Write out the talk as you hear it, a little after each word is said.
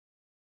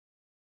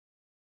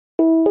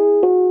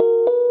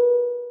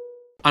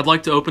I'd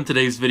like to open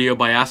today's video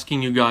by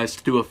asking you guys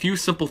to do a few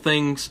simple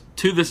things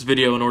to this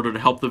video in order to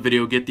help the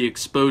video get the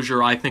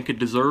exposure I think it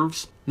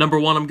deserves. Number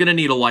one, I'm going to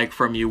need a like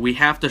from you. We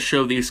have to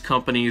show these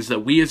companies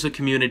that we as a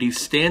community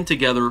stand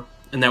together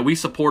and that we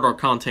support our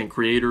content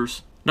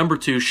creators. Number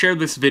two, share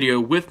this video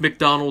with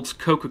McDonald's,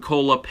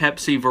 Coca-Cola,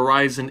 Pepsi,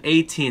 Verizon,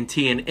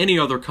 AT&T, and any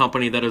other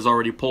company that has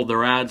already pulled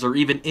their ads, or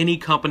even any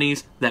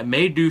companies that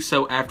may do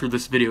so after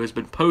this video has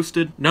been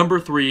posted. Number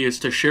three is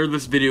to share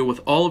this video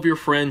with all of your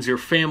friends, your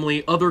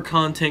family, other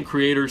content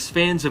creators,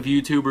 fans of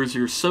YouTubers,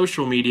 your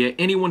social media,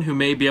 anyone who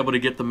may be able to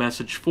get the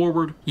message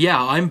forward.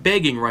 Yeah, I'm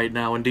begging right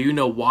now, and do you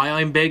know why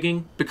I'm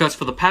begging? Because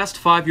for the past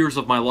 5 years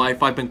of my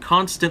life, I've been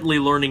constantly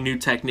learning new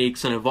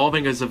techniques and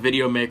evolving as a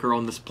video maker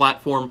on this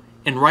platform.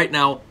 And right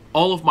now,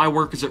 all of my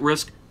work is at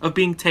risk of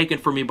being taken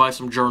from me by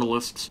some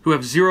journalists who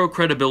have zero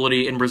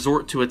credibility and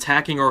resort to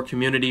attacking our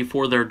community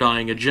for their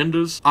dying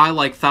agendas. I,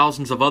 like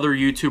thousands of other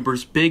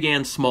YouTubers, big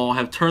and small,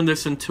 have turned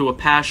this into a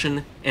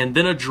passion and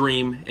then a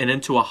dream and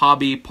into a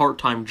hobby,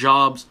 part-time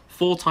jobs,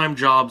 full-time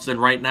jobs,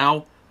 and right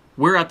now,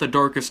 we're at the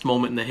darkest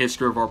moment in the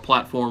history of our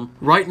platform.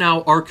 Right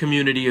now, our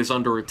community is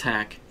under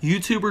attack.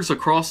 YouTubers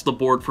across the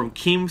board, from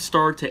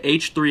Keemstar to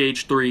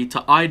H3H3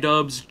 to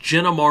iDubbbz,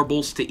 Jenna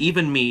Marbles to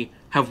even me,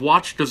 have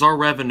watched as our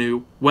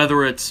revenue,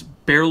 whether it's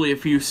barely a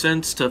few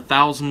cents to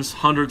thousands,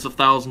 hundreds of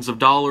thousands of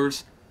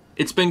dollars,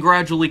 it's been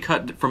gradually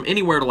cut from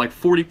anywhere to like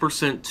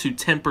 40% to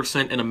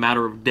 10% in a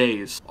matter of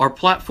days. Our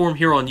platform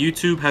here on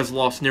YouTube has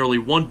lost nearly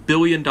 $1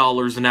 billion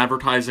in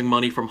advertising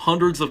money from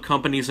hundreds of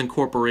companies and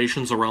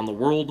corporations around the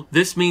world.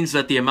 This means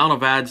that the amount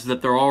of ads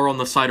that there are on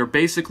the site are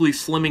basically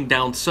slimming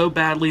down so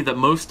badly that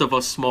most of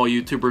us small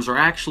YouTubers are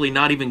actually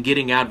not even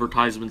getting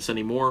advertisements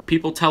anymore.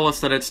 People tell us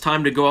that it's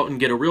time to go out and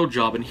get a real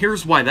job, and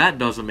here's why that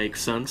doesn't make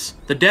sense.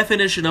 The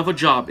definition of a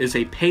job is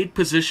a paid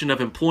position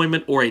of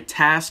employment or a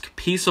task,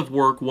 piece of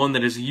work, one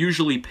that is usually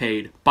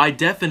paid. By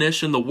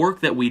definition, the work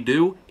that we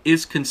do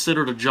is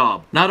considered a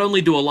job. Not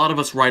only do a lot of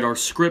us write our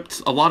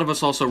scripts, a lot of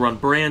us also run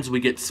brands, we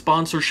get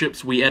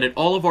sponsorships, we edit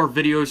all of our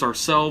videos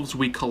ourselves,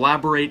 we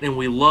collaborate, and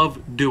we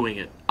love doing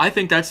it. I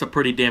think that's a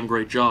pretty damn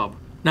great job.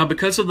 Now,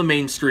 because of the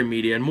mainstream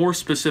media, and more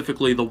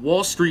specifically the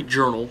Wall Street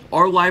Journal,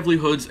 our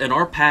livelihoods and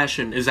our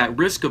passion is at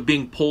risk of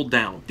being pulled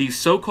down. These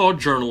so-called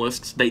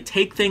journalists, they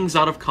take things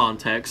out of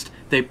context,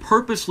 they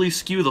purposely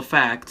skew the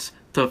facts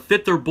to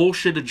fit their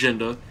bullshit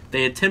agenda,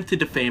 they attempt to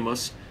defame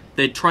us,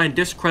 they try and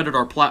discredit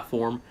our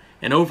platform,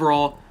 and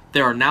overall,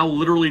 they are now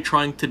literally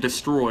trying to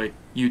destroy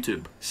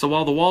YouTube. So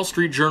while the Wall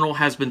Street Journal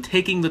has been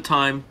taking the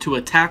time to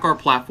attack our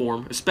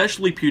platform,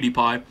 especially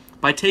PewDiePie,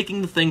 by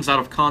taking the things out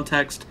of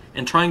context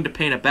and trying to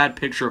paint a bad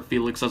picture of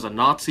Felix as a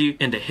Nazi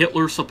and a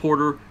Hitler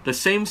supporter, the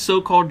same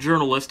so-called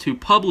journalist who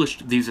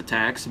published these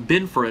attacks,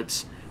 Ben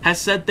Fritz, has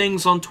said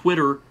things on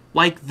Twitter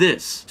like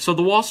this. So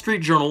the Wall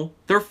Street Journal,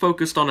 they're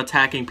focused on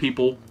attacking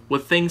people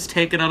with things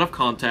taken out of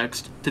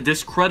context to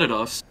discredit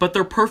us, but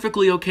they're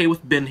perfectly okay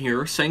with Ben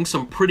here saying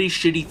some pretty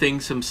shitty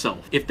things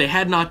himself. If they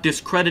had not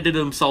discredited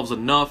themselves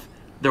enough,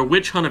 their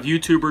witch hunt of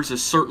YouTubers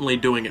is certainly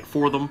doing it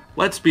for them.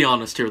 Let's be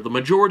honest here, the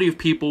majority of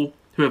people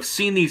who have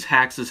seen these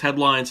hacks as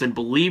headlines and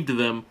believed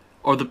them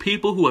are the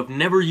people who have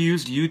never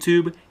used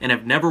YouTube and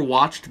have never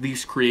watched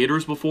these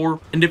creators before.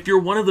 And if you're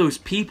one of those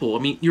people, I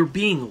mean, you're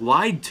being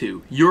lied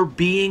to. You're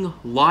being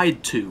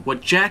lied to.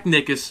 What Jack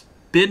Nickus,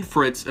 Ben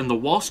Fritz, and the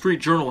Wall Street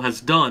Journal has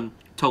done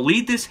to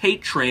lead this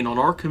hate train on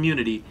our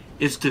community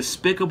is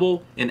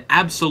despicable and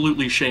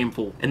absolutely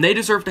shameful. And they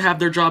deserve to have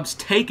their jobs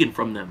taken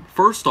from them.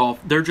 First off,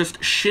 they're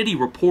just shitty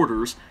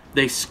reporters.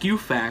 They skew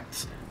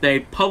facts. They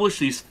publish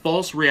these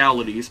false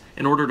realities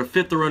in order to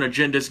fit their own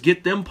agendas,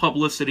 get them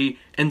publicity,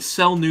 and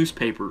sell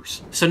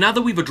newspapers. So now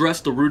that we've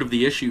addressed the root of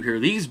the issue here,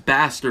 these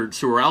bastards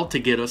who are out to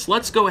get us,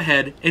 let's go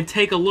ahead and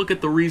take a look at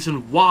the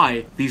reason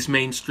why these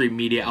mainstream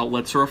media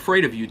outlets are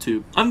afraid of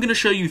YouTube. I'm going to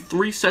show you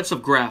 3 sets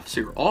of graphs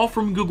here, all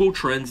from Google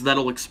Trends,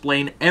 that'll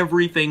explain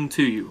everything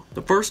to you.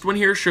 The first one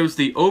here shows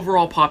the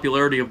overall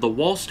popularity of the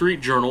Wall Street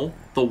Journal,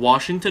 the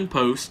Washington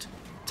Post,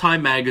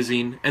 Time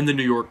Magazine, and the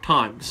New York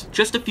Times.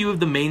 Just a few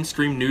of the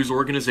mainstream news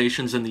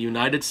organizations in the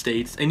United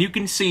States, and you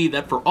can see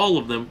that for all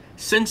of them,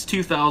 since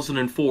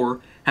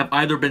 2004, have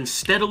either been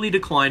steadily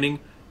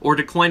declining or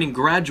declining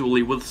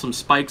gradually with some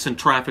spikes in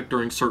traffic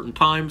during certain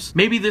times.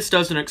 Maybe this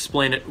doesn't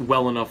explain it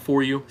well enough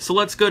for you, so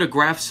let's go to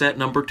graph set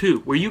number 2,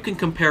 where you can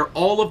compare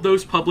all of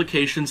those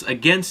publications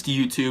against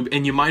YouTube,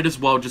 and you might as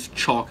well just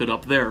chalk it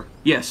up there.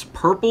 Yes,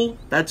 purple,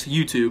 that's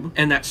YouTube,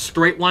 and that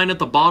straight line at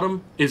the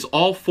bottom is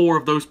all 4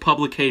 of those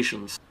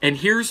publications. And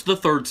here's the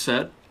third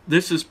set.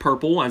 This is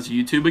purple as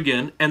YouTube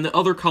again, and the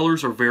other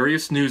colors are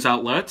various news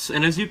outlets,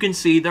 and as you can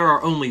see, there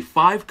are only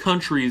 5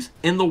 countries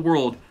in the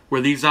world where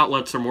these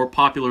outlets are more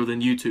popular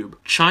than YouTube: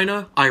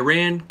 China,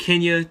 Iran,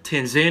 Kenya,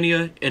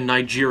 Tanzania, and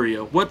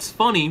Nigeria. What's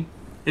funny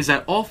is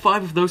that all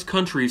 5 of those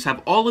countries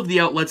have all of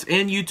the outlets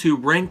and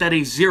YouTube ranked at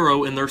a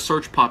 0 in their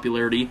search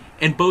popularity,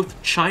 and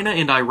both China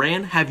and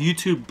Iran have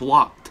YouTube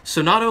blocked.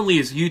 So not only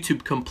is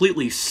YouTube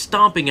completely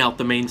stomping out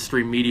the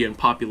mainstream media in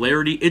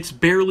popularity, it's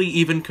barely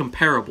even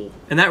comparable.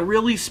 And that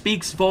really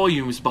speaks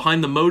volumes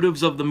behind the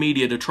motives of the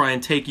media to try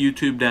and take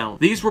YouTube down.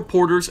 These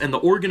reporters and the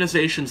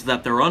organizations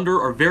that they're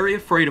under are very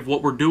afraid of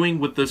what we're doing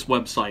with this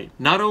website.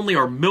 Not only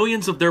are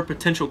millions of their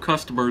potential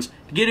customers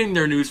getting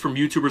their news from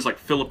YouTubers like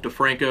Philip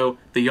DeFranco,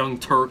 the Young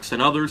Turks,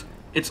 and others,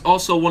 it's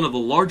also one of the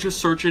largest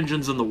search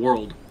engines in the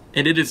world.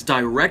 And it is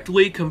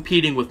directly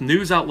competing with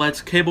news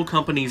outlets, cable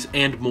companies,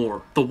 and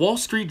more. The Wall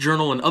Street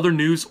Journal and other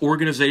news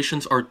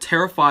organizations are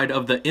terrified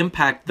of the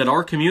impact that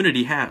our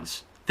community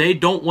has. They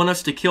don't want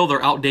us to kill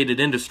their outdated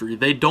industry.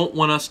 They don't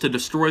want us to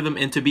destroy them,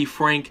 and to be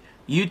frank,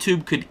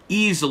 YouTube could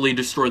easily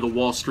destroy the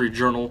Wall Street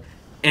Journal,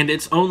 and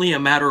it's only a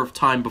matter of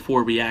time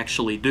before we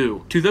actually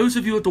do. To those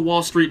of you at the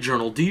Wall Street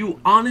Journal, do you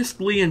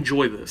honestly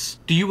enjoy this?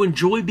 Do you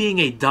enjoy being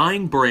a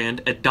dying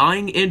brand, a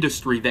dying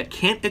industry that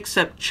can't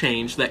accept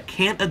change, that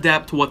can't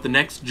adapt to what the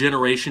next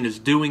generation is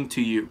doing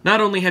to you?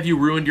 Not only have you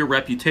ruined your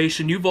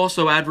reputation, you've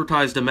also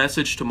advertised a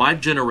message to my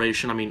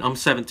generation. I mean, I'm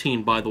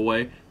 17 by the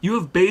way. You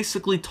have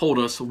basically told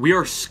us we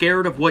are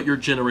scared of what your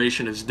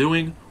generation is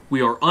doing,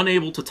 we are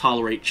unable to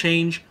tolerate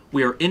change,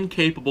 we are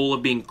incapable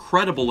of being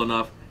credible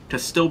enough to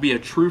still be a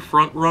true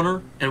front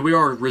runner, and we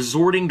are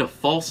resorting to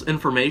false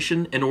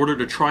information in order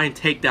to try and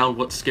take down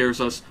what scares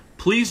us.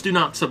 Please do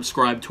not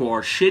subscribe to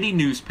our shitty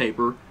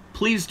newspaper,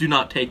 please do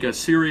not take us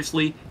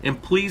seriously,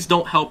 and please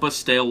don't help us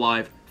stay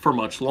alive for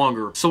much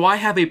longer. So I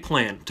have a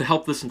plan to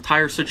help this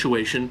entire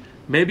situation.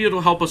 Maybe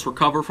it'll help us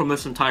recover from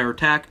this entire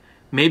attack,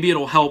 maybe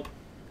it'll help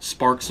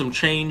spark some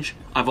change.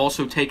 I've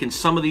also taken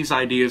some of these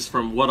ideas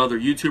from what other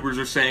YouTubers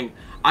are saying.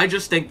 I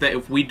just think that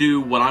if we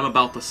do what I'm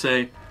about to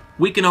say,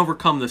 we can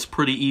overcome this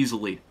pretty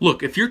easily.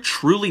 Look, if you're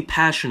truly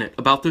passionate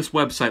about this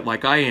website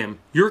like I am,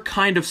 you're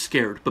kind of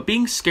scared, but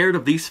being scared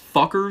of these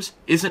fuckers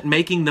isn't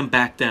making them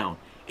back down.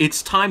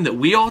 It's time that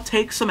we all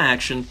take some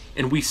action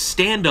and we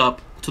stand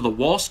up to the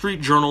Wall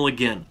Street Journal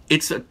again.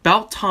 It's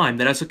about time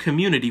that as a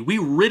community we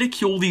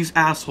ridicule these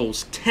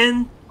assholes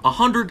 10,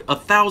 100,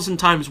 1,000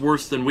 times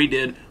worse than we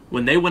did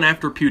when they went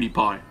after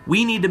PewDiePie.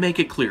 We need to make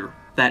it clear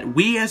that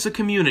we as a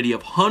community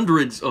of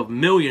hundreds of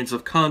millions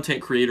of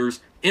content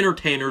creators,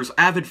 entertainers,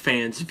 avid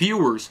fans,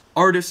 viewers,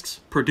 artists,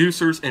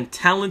 producers, and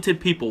talented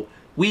people,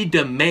 we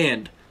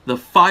demand the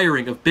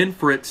firing of Ben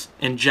Fritz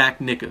and Jack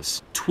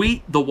Nickus.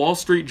 Tweet the Wall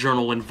Street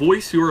Journal and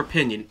voice your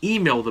opinion.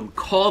 Email them,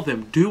 call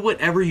them, do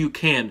whatever you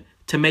can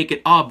to make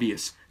it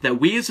obvious that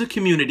we as a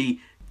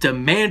community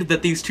demand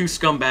that these two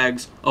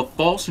scumbags of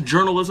false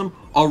journalism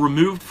are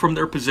removed from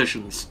their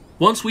positions.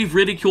 Once we've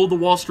ridiculed the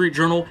Wall Street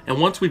Journal,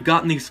 and once we've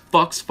gotten these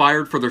fucks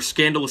fired for their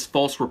scandalous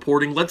false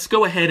reporting, let's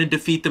go ahead and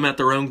defeat them at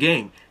their own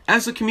game.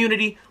 As a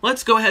community,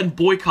 let's go ahead and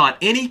boycott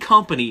any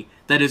company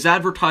that is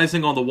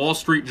advertising on the Wall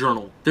Street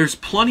Journal. There's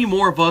plenty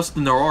more of us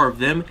than there are of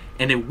them,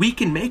 and if we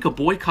can make a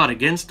boycott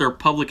against their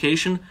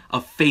publication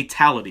a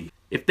fatality.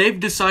 If they've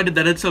decided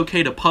that it's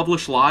okay to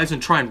publish lies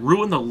and try and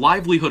ruin the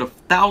livelihood of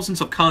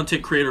thousands of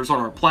content creators on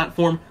our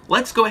platform,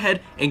 let's go ahead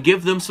and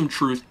give them some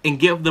truth and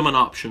give them an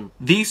option.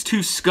 These two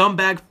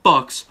scumbag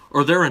fucks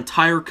or their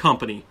entire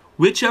company.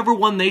 Whichever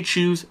one they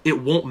choose,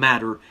 it won't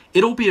matter.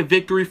 It'll be a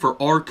victory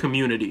for our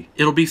community.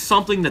 It'll be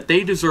something that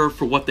they deserve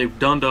for what they've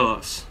done to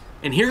us.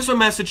 And here's a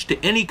message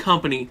to any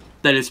company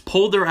that has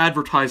pulled their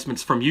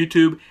advertisements from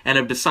YouTube and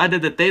have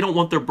decided that they don't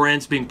want their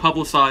brands being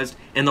publicized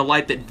in the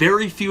light that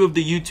very few of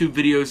the YouTube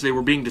videos they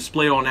were being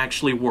displayed on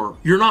actually were.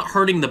 You're not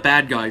hurting the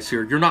bad guys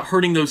here. You're not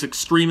hurting those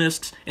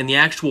extremists and the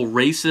actual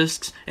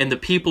racists and the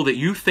people that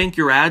you think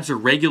your ads are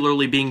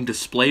regularly being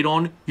displayed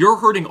on. You're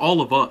hurting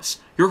all of us.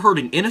 You're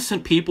hurting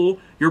innocent people.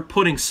 You're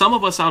putting some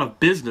of us out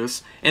of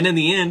business. And in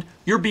the end,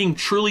 you're being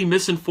truly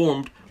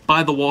misinformed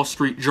by the Wall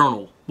Street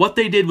Journal. What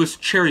they did was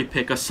cherry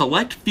pick a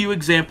select few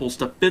examples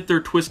to fit their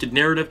twisted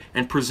narrative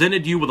and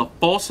presented you with a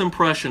false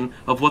impression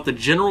of what the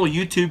general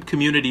YouTube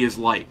community is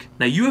like.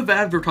 Now, you as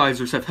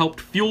advertisers have helped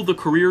fuel the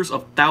careers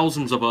of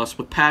thousands of us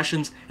with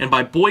passions, and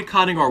by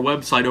boycotting our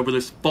website over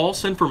this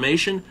false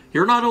information,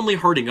 you're not only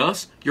hurting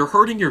us, you're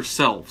hurting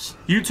yourselves.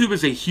 YouTube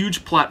is a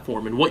huge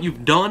platform, and what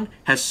you've done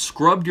has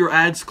scrubbed your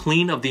ads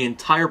clean of the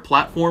entire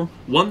platform,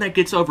 one that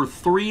gets over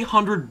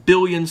 300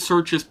 billion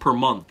searches per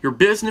month. Your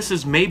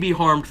businesses may be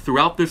harmed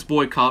throughout this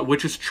boycott,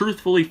 which is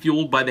truthfully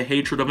fueled by the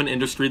hatred of an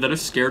industry that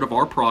is scared of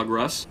our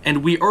progress,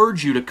 and we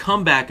urge you to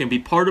come back and be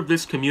part of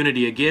this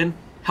community again.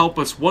 Help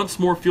us once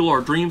more fuel our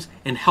dreams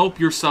and help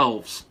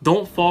yourselves.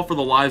 Don't fall for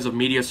the lies of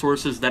media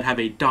sources that have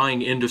a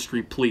dying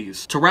industry,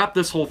 please. To wrap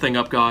this whole thing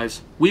up,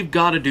 guys, we've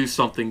got to do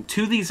something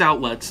to these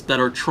outlets that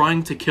are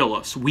trying to kill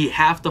us. We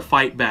have to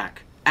fight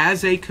back.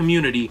 As a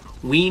community,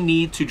 we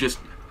need to just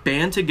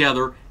band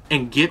together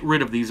and get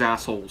rid of these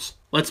assholes.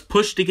 Let's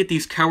push to get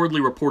these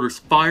cowardly reporters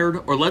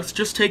fired, or let's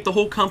just take the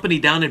whole company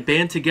down and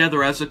band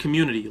together as a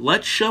community.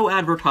 Let's show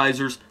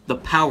advertisers the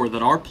power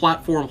that our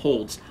platform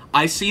holds.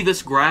 I see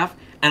this graph,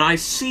 and I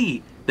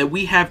see that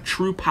we have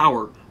true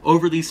power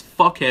over these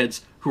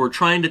fuckheads who are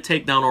trying to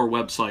take down our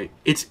website.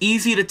 It's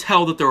easy to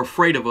tell that they're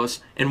afraid of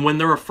us, and when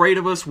they're afraid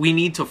of us, we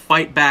need to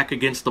fight back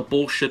against the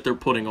bullshit they're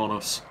putting on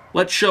us.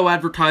 Let's show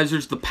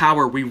advertisers the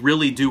power we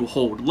really do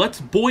hold.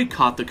 Let's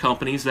boycott the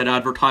companies that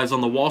advertise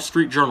on the Wall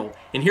Street Journal.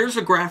 And here's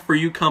a graph for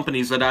you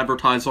companies that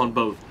advertise on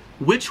both.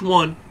 Which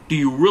one do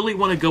you really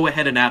want to go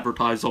ahead and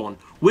advertise on?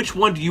 Which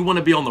one do you want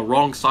to be on the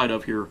wrong side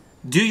of here?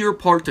 Do your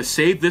part to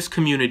save this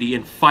community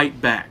and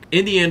fight back.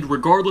 In the end,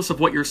 regardless of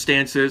what your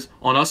stance is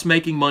on us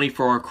making money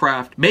for our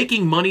craft,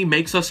 making money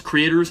makes us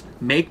creators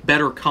make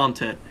better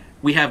content.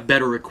 We have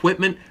better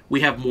equipment,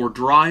 we have more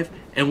drive,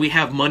 and we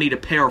have money to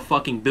pay our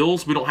fucking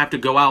bills. We don't have to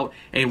go out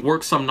and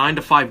work some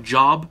 9-to-5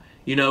 job.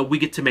 You know, we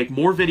get to make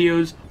more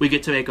videos, we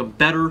get to make them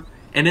better,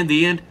 and in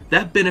the end,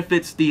 that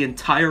benefits the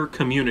entire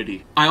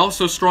community. I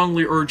also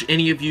strongly urge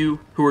any of you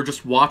who are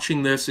just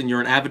watching this and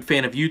you're an avid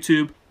fan of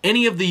YouTube,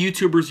 any of the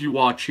YouTubers you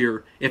watch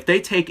here, if they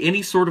take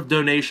any sort of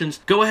donations,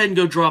 go ahead and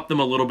go drop them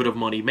a little bit of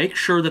money. Make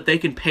sure that they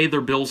can pay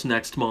their bills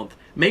next month.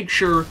 Make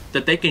sure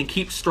that they can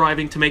keep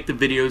striving to make the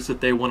videos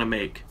that they want to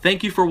make.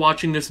 Thank you for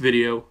watching this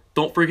video.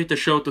 Don't forget to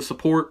show it the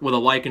support with a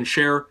like and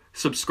share.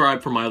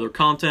 Subscribe for my other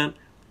content.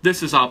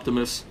 This is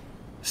Optimus,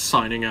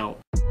 signing out.